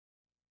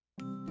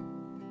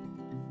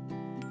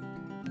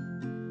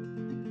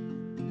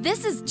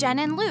This is Jen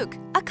and Luke,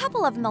 a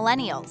couple of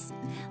millennials.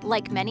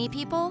 Like many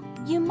people,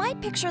 you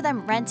might picture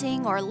them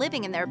renting or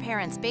living in their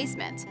parents'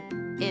 basement.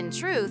 In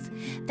truth,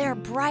 they're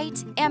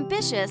bright,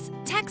 ambitious,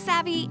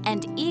 tech-savvy,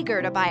 and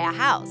eager to buy a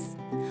house.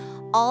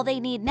 All they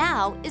need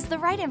now is the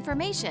right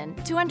information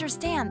to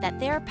understand that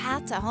their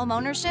path to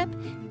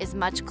homeownership is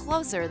much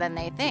closer than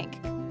they think.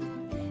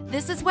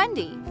 This is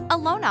Wendy, a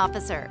loan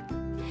officer.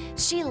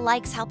 She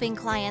likes helping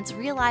clients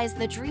realize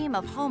the dream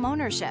of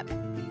homeownership,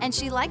 and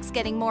she likes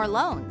getting more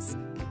loans.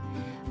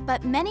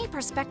 But many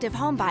prospective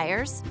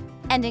homebuyers,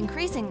 and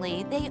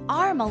increasingly they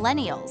are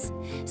millennials,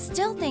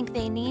 still think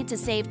they need to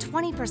save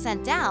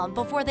 20% down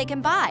before they can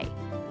buy.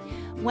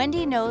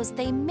 Wendy knows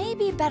they may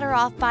be better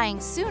off buying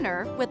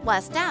sooner with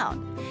less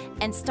down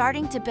and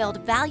starting to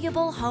build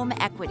valuable home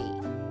equity.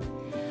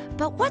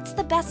 But what's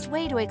the best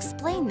way to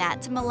explain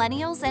that to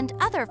millennials and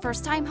other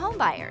first-time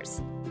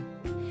homebuyers?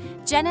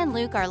 Jen and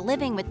Luke are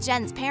living with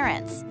Jen's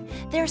parents.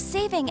 They're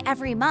saving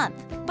every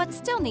month, but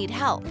still need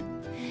help.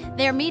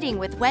 They're meeting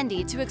with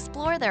Wendy to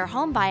explore their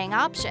home buying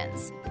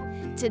options.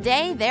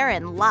 Today, they're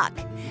in luck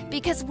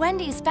because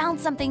Wendy's found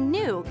something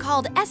new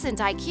called Essent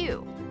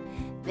IQ.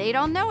 They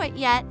don't know it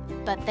yet,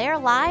 but their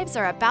lives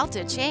are about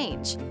to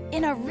change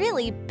in a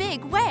really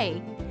big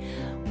way.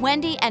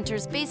 Wendy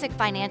enters basic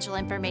financial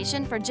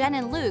information for Jen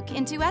and Luke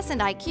into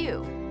Essent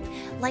IQ,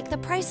 like the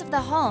price of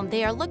the home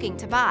they are looking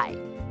to buy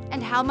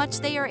and how much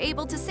they are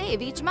able to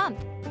save each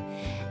month.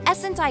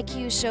 Essent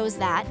IQ shows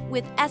that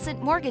with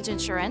Essent Mortgage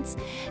Insurance,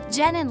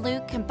 Jen and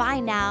Luke can buy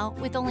now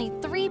with only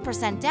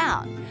 3%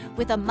 down,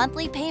 with a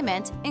monthly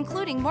payment,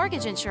 including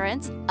mortgage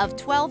insurance, of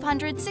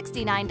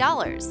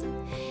 $1,269.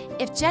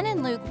 If Jen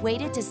and Luke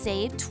waited to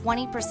save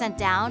 20%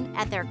 down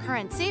at their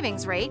current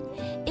savings rate,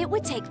 it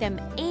would take them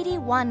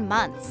 81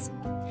 months.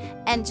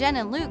 And Jen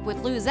and Luke would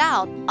lose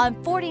out on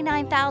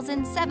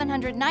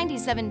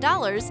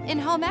 $49,797 in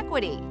home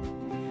equity.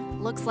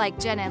 Looks like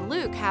Jen and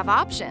Luke have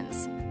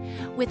options.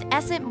 With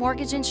Essent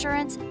Mortgage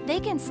Insurance, they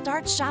can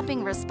start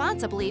shopping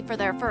responsibly for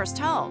their first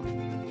home.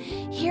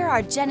 Here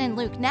are Jen and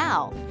Luke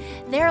now.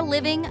 They're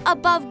living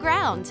above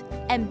ground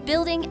and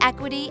building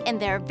equity in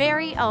their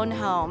very own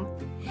home.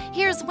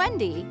 Here's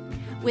Wendy.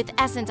 With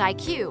Essent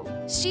IQ,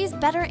 she's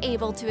better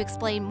able to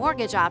explain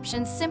mortgage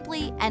options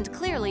simply and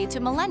clearly to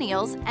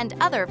millennials and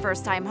other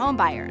first-time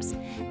homebuyers,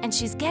 and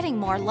she's getting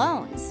more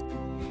loans.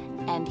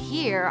 And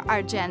here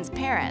are Jen's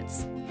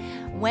parents.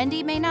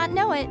 Wendy may not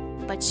know it,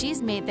 but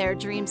she's made their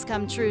dreams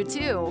come true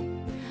too.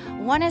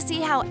 Want to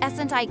see how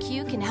Essent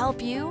IQ can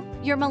help you,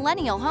 your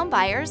millennial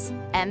homebuyers,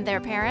 and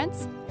their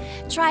parents?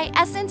 Try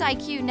Essent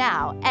IQ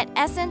now at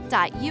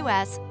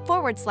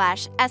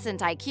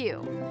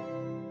essent.us/EssentIQ.